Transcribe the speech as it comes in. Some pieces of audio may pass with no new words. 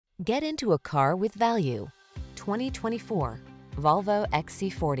Get into a car with value. 2024 Volvo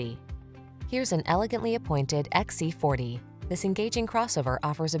XC40. Here's an elegantly appointed XC40. This engaging crossover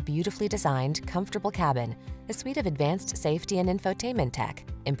offers a beautifully designed, comfortable cabin, a suite of advanced safety and infotainment tech,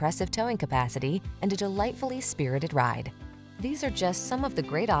 impressive towing capacity, and a delightfully spirited ride. These are just some of the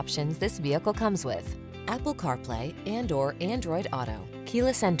great options this vehicle comes with: Apple CarPlay and/or Android Auto,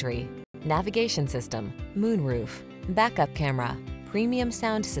 keyless entry, navigation system, moonroof, backup camera, premium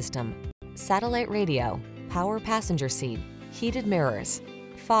sound system, satellite radio, power passenger seat, heated mirrors,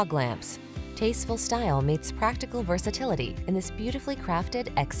 fog lamps. Tasteful style meets practical versatility in this beautifully crafted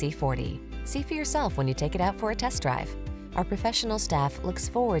XC40. See for yourself when you take it out for a test drive. Our professional staff looks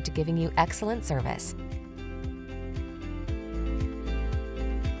forward to giving you excellent service.